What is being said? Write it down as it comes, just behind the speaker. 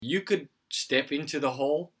You could step into the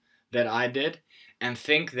hole that I did and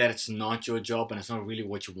think that it's not your job and it's not really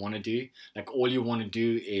what you want to do. Like all you want to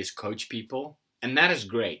do is coach people, and that is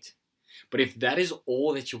great. But if that is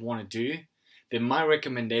all that you want to do, then my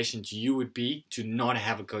recommendation to you would be to not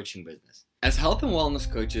have a coaching business. As health and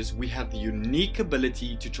wellness coaches, we have the unique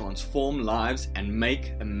ability to transform lives and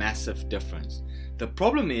make a massive difference. The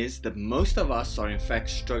problem is that most of us are in fact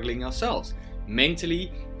struggling ourselves,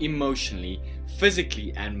 mentally, emotionally,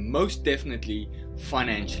 physically, and most definitely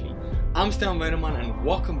financially. I'm Stan Wederman and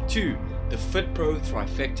welcome to the FitPro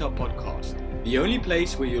Trifecta podcast, the only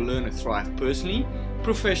place where you'll learn to thrive personally,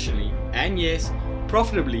 professionally, and yes,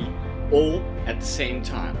 profitably, all at the same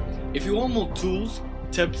time. If you want more tools,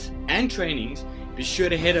 tips, and trainings, be sure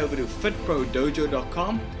to head over to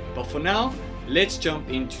fitprodojo.com. But for now, let's jump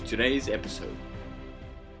into today's episode.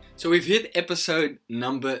 So we've hit episode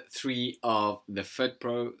number 3 of the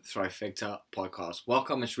FitPro Trifecta podcast.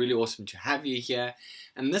 Welcome, it's really awesome to have you here.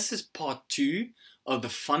 And this is part 2 of the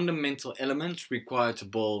fundamental elements required to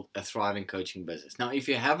build a thriving coaching business. Now, if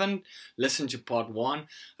you haven't listened to part 1,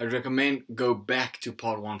 I'd recommend go back to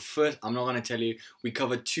part 1 first. I'm not going to tell you,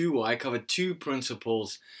 I covered 2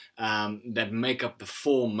 principles that make up the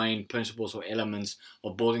 4 main principles or elements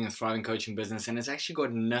of building a thriving coaching business. And it's actually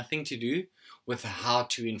got nothing to do with the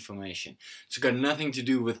how-to information. It's got nothing to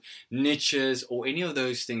do with niches or any of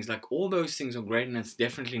those things. Like all those things are great and it's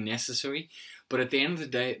definitely necessary. But at the end of the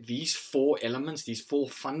day, these 4 elements, these 4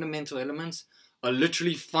 fundamental elements are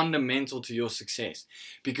literally fundamental to your success,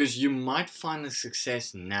 because you might find the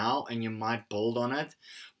success now and you might build on it,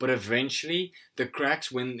 but eventually the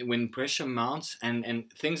cracks when pressure mounts and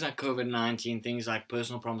things like COVID-19, things like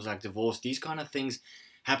personal problems like divorce, these kind of things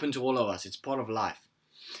happen to all of us. It's part of life.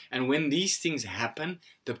 And when these things happen,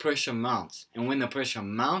 the pressure mounts. And when the pressure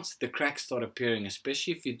mounts, the cracks start appearing,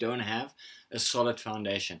 especially if you don't have a solid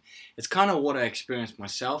foundation. It's kind of what I experienced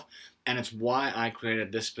myself, and it's why I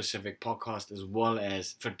created this specific podcast as well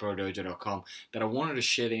as fitprodojo.com, that I wanted to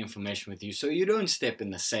share the information with you so you don't step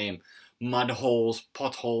in the same mud holes,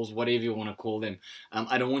 potholes, whatever you want to call them.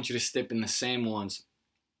 I don't want you to step in the same ones,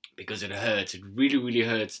 because it hurts. It really, really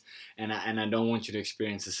hurts, and I don't want you to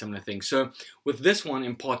experience a similar thing. So with this one,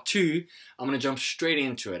 in part 2, I'm going to jump straight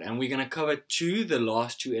into it, and we're going to cover the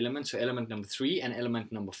last 2 elements, so element number 3 and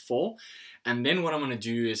element number 4. And then what I'm going to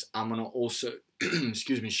do is I'm going to also,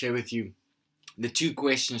 share with you the 2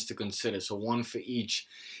 questions to consider, so one for each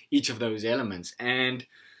of those elements. And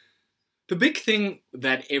the big thing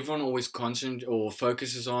that everyone always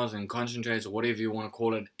focuses on and concentrates, or whatever you want to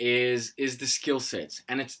call it, is the skill sets.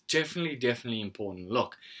 And it's definitely important.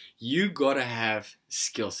 Look, you gotta have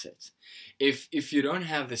skill sets. If you don't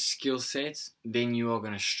have the skill sets, then you are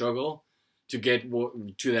going to struggle to get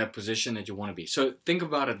to that position that you want to be. So think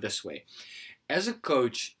about it this way. As a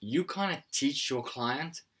coach, you kind of teach your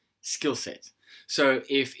client skill sets. So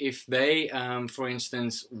if they, for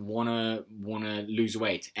instance, wanna lose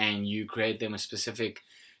weight and you create them a specific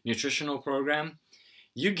nutritional program,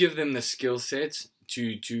 you give them the skill sets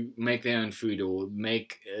to make their own food or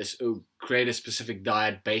create a specific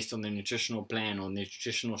diet based on the nutritional plan or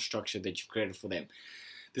nutritional structure that you've created for them.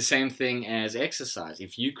 The same thing as exercise.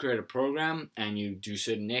 If you create a program and you do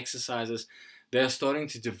certain exercises, they're starting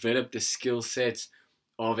to develop the skill sets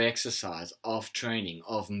of exercise, of training,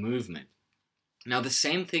 of movement. Now, the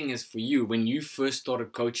same thing is for you when you first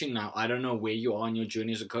started coaching. Now, I don't know where you are in your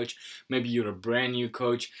journey as a coach. Maybe you're a brand new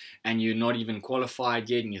coach and you're not even qualified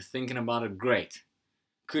yet and you're thinking about it. Great.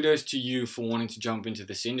 Kudos to you for wanting to jump into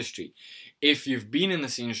this industry. If you've been in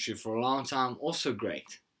this industry for a long time, also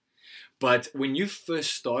great. But when you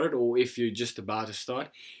first started, or if you're just about to start,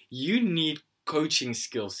 you need coaching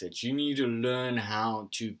skill sets. You need to learn how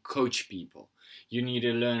to coach people. You need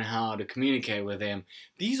to learn how to communicate with them.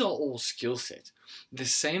 These are all skill sets. The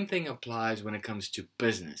same thing applies when it comes to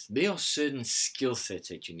business. There are certain skill sets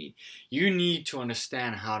that you need. You need to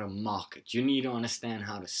understand how to market. You need to understand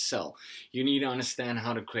how to sell. You need to understand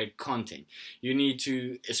how to create content. You need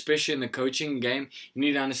to, especially in the coaching game, you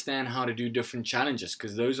need to understand how to do different challenges,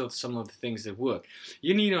 because those are some of the things that work.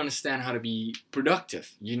 You need to understand how to be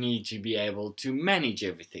productive. You need to be able to manage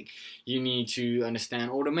everything. You need to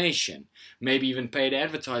understand automation, maybe even paid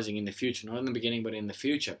advertising in the future, not in the beginning, but in the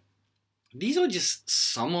future. These are just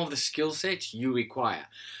some of the skill sets you require.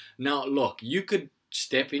 Now, look, you could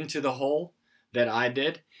step into the hole that I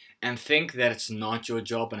did and think that it's not your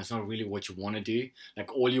job and it's not really what you want to do.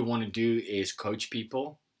 Like all you want to do is coach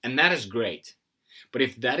people, and that is great. But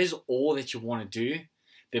if that is all that you want to do,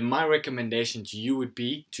 then my recommendation to you would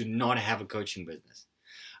be to not have a coaching business.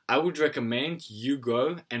 I would recommend you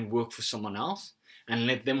go and work for someone else and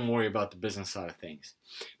let them worry about the business side of things.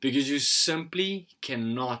 Because you simply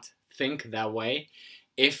cannot think that way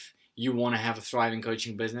if you want to have a thriving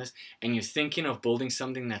coaching business and you're thinking of building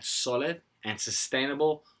something that's solid and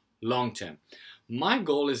sustainable long term. My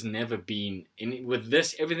goal has never been, with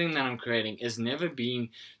this, everything that I'm creating, has never been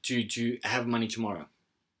to have money tomorrow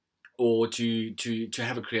or to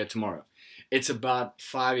have a career tomorrow. It's about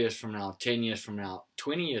 5 years from now, 10 years from now,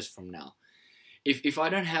 20 years from now. If I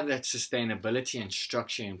don't have that sustainability and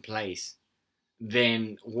structure in place,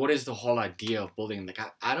 then what is the whole idea of building? Like,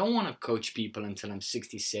 I don't want to coach people until I'm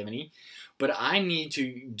 60, 70, but I need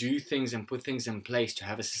to do things and put things in place to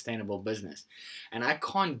have a sustainable business. And I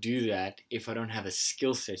can't do that if I don't have a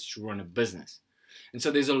skill set to run a business. And so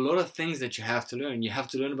there's a lot of things that you have to learn. You have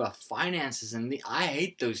to learn about finances, and I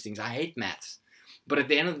hate those things. I hate maths. But at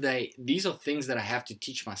the end of the day, these are things that I have to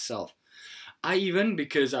teach myself.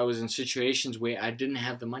 Because I was in situations where I didn't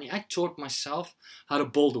have the money, I taught myself how to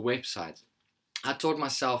build a website. I taught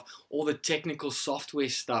myself all the technical software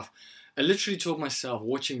stuff. I literally taught myself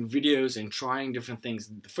watching videos and trying different things.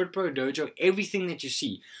 The FitPro Dojo, everything that you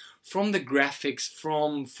see, from the graphics,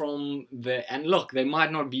 and look, they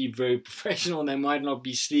might not be very professional, they might not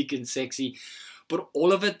be sleek and sexy, but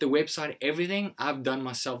all of it, the website, everything, I've done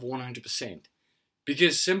myself 100%.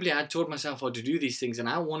 Because simply I taught myself how to do these things, and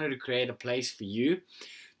I wanted to create a place for you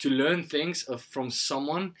to learn things from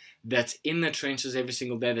someone that's in the trenches every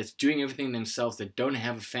single day, that's doing everything themselves, that don't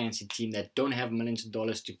have a fancy team, that don't have millions of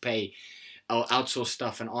dollars to pay or outsource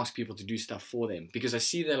stuff and ask people to do stuff for them. Because I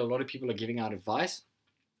see that a lot of people are giving out advice,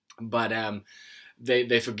 but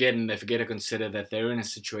they forget to consider that they're in a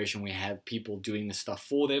situation where they have people doing the stuff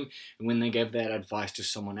for them, and when they give that advice to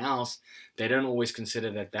someone else, they don't always consider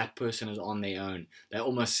that that person is on their own. They're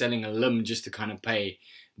almost selling a limb just to kind of pay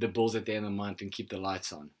the bills at the end of the month and keep the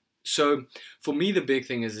lights on. So for me, the big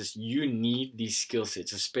thing is this: you need these skill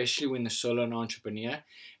sets, especially when you're solo entrepreneur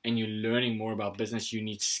and you're learning more about business. You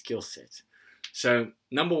need skill sets. So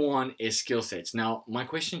number one is skill sets. Now, my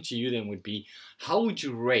question to you then would be, how would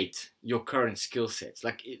you rate your current skill sets?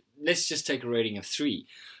 Like, let's just take a rating of 3.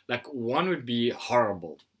 Like, 1 would be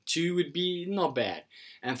horrible, 2 would be not bad,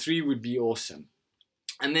 and 3 would be awesome.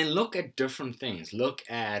 And then look at different things. Look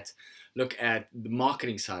at the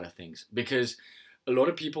marketing side of things, because a lot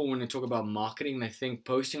of people, when they talk about marketing, they think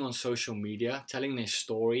posting on social media, telling their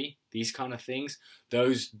story, these kind of things,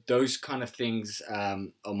 those kind of things are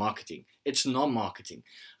marketing. It's not marketing.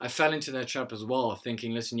 I fell into that trap as well,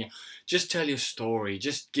 thinking, listen, yeah, just tell your story,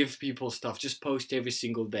 just give people stuff, just post every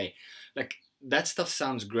single day. Like, that stuff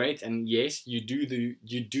sounds great, and yes, you do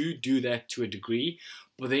that to a degree,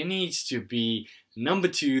 but there needs to be number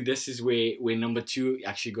 2. This is where number 2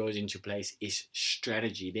 actually goes into place, is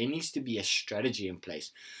strategy. There needs to be a strategy in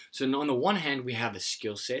place. So on the one hand, we have the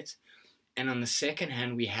skill set, and on the second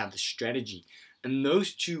hand, we have the strategy, and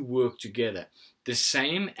those two work together. The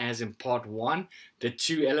same as in part 1, the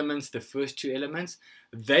first 2 elements,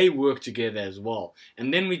 they work together as well.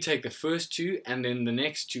 And then we take the first 2 and then the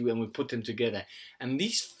next 2 and we put them together. And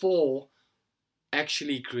these 4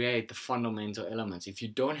 actually create the fundamental elements. If you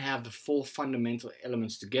don't have the 4 fundamental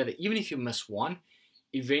elements together, even if you miss one,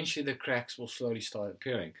 eventually the cracks will slowly start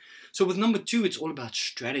appearing. So with number 2, it's all about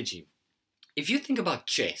strategy. If you think about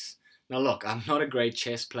chess, now look, I'm not a great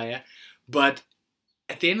chess player, but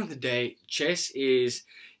at the end of the day, chess is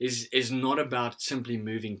not about simply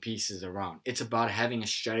moving pieces around. It's about having a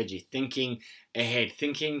strategy, thinking ahead,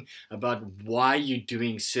 thinking about why you're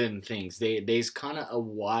doing certain things. There's kind of a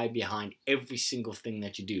why behind every single thing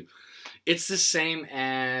that you do. It's the same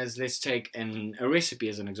as, let's take a recipe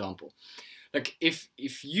as an example. Like, if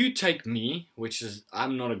you take me, which is,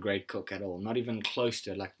 I'm not a great cook at all, not even close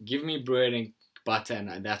to it. Like, give me bread and butter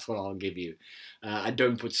and that's what I'll give you. I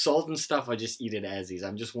don't put salt and stuff, I just eat it as is.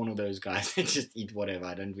 I'm just one of those guys that just eat whatever,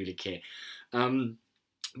 I don't really care.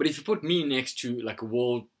 But if you put me next to like a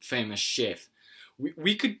world famous chef,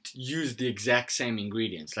 we could use the exact same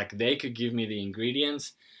ingredients. Like, they could give me the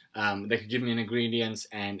ingredients, they could give me an ingredients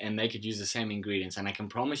and they could use the same ingredients, and I can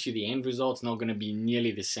promise you the end result's not going to be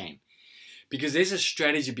nearly the same. Because there's a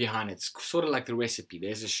strategy behind it. It's sort of like the recipe.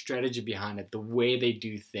 There's a strategy behind it, the way they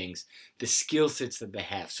do things, the skill sets that they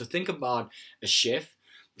have. So think about a chef,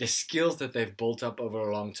 the skills that they've built up over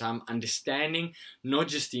a long time, understanding not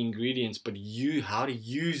just the ingredients, but how to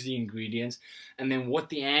use the ingredients, and then what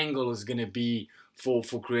the angle is going to be for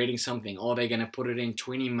creating something. Are they going to put it in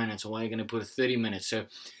 20 minutes, or are they going to put it 30 minutes? So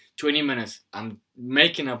 20 minutes, I'm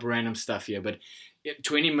making up random stuff here, but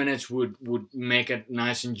 20 minutes would make it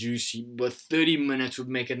nice and juicy, but 30 minutes would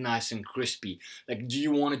make it nice and crispy. Like, do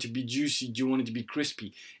you want it to be juicy? Do you want it to be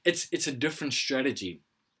crispy? It's a different strategy.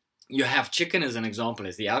 you have chicken as an example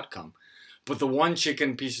as the outcome. But the one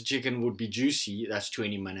piece of chicken would be juicy, that's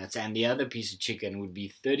 20 minutes, and the other piece of chicken would be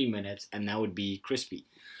 30 minutes, and that would be crispy.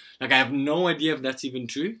 Like, I have no idea if that's even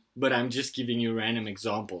true, but I'm just giving you random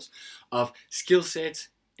examples of skill sets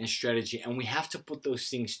and strategy, and we have to put those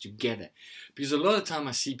things together. Because a lot of the time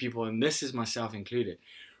I see people, and this is myself included,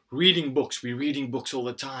 reading books. We're reading books all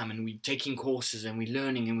the time, and we're taking courses, and we're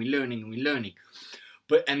learning, and we're learning, and we're learning.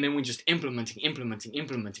 And then we're just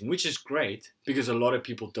implementing, which is great because a lot of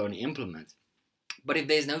people don't implement. But if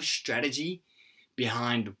there's no strategy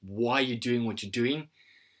behind why you're doing what you're doing,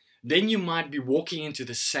 then you might be walking into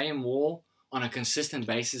the same wall on a consistent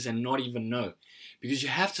basis and not even know. Because you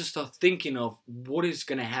have to start thinking of what is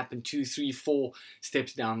going to happen 2, 3, 4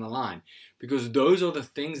 steps down the line. Because those are the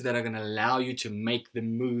things that are going to allow you to make the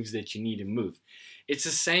moves that you need to move. It's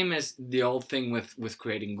the same as the old thing with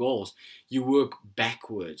creating goals. You work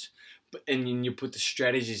backwards and then you put the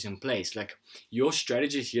strategies in place. Like your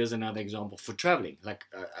strategies, here's another example for traveling. Like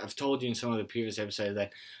I've told you in some of the previous episodes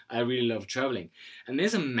that I really love traveling. And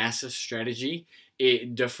there's a massive strategy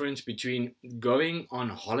difference between going on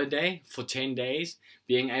holiday for 10 days,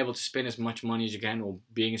 being able to spend as much money as you can, or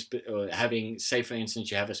having, say for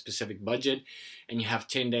instance, you have a specific budget and you have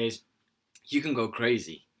 10 days, you can go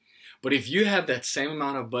crazy. But if you have that same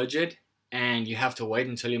amount of budget and you have to wait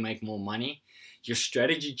until you make more money, your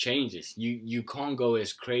strategy changes. You can't go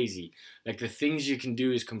as crazy. Like the things you can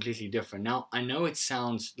do is completely different. Now, I know it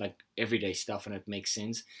sounds like everyday stuff and it makes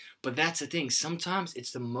sense, but that's the thing. Sometimes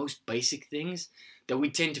it's the most basic things that we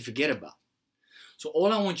tend to forget about. So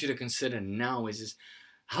all I want you to consider now is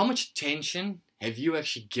how much attention have you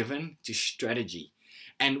actually given to strategy?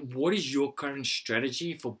 And what is your current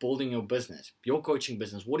strategy for building your business, your coaching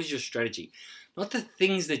business? What is your strategy? Not the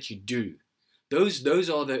things that you do. Those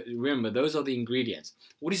are the ingredients.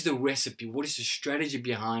 What is the recipe? What is the strategy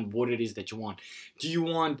behind what it is that you want? Do you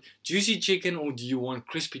want juicy chicken or do you want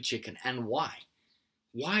crispy chicken? And why?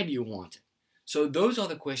 Why do you want it? So those are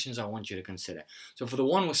the questions I want you to consider. So for the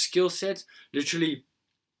one with skill sets, literally,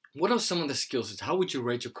 what are some of the skill sets? How would you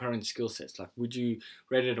rate your current skill sets? Like, would you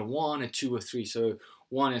rate it a 1, a 2, or 3? So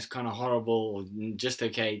 1 is kind of horrible, or just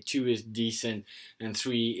okay. 2 is decent, and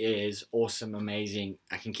 3 is awesome, amazing.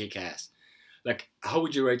 I can kick ass. Like, how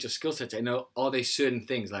would you rate your skill sets? I know, are there certain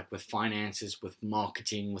things like with finances, with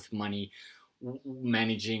marketing, with money,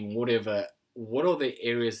 managing, whatever? What are the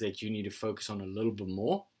areas that you need to focus on a little bit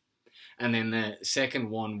more? And then the second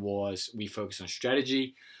one was we focus on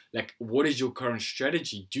strategy. Like, what is your current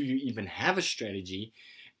strategy? Do you even have a strategy?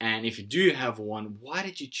 And if you do have one, why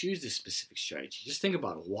did you choose this specific strategy? Just think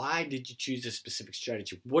about it. Why did you choose this specific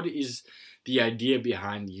strategy? What is the idea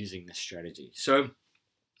behind using this strategy? So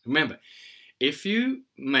remember, if you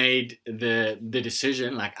made the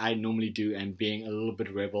decision like I normally do and being a little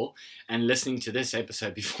bit rebel and listening to this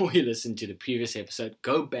episode before you listen to the previous episode,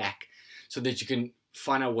 go back so that you can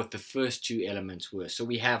find out what the first 2 elements were. So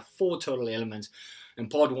we have 4 total elements. In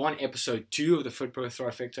part 1, episode 2 of the Fit Pro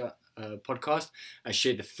Trifecta podcast, I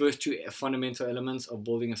shared the first 2 fundamental elements of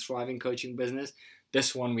building a thriving coaching business.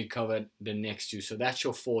 This one we covered the next 2. So that's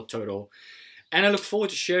your 4 total. And I look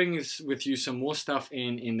forward to sharing with you some more stuff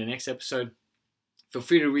in the next episode. Feel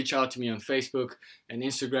free to reach out to me on Facebook and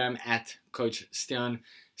Instagram at Coach Stian.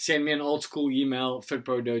 Send me an old school email,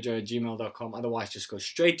 fitprodojo@gmail.com. Otherwise, just go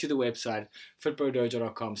straight to the website,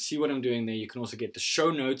 fitprodojo.com. See what I'm doing there. You can also get the show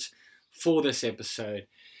notes for this episode,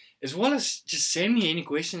 as well as just send me any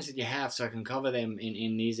questions that you have so I can cover them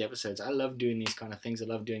in these episodes. I love doing these kind of things. I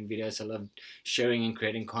love doing videos. I love sharing and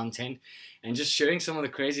creating content and just sharing some of the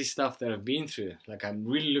crazy stuff that I've been through. Like, I'm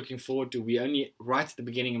really looking forward to, we're only right at the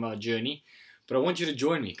beginning of our journey, but I want you to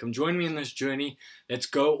join me. Come join me in this journey. Let's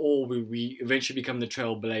go all. We eventually become the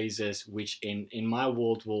trailblazers, which in my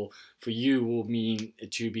world will mean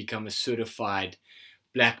to become a certified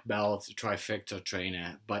black belt trifecta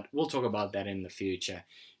trainer. But we'll talk about that in the future.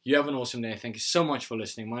 You have an awesome day. Thank you so much for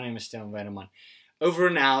listening. My name is Stian Wederman. Over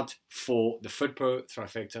and out for the Fit Pro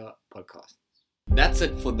Trifecta podcast. That's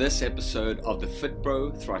it for this episode of the Fit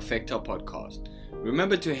Pro Trifecta podcast.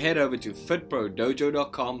 Remember to head over to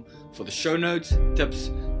fitprodojo.com for the show notes,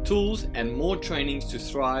 tips, tools, and more trainings to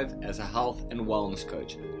thrive as a health and wellness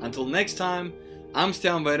coach. Until next time, I'm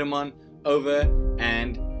Stian Wederman, over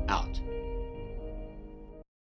and out.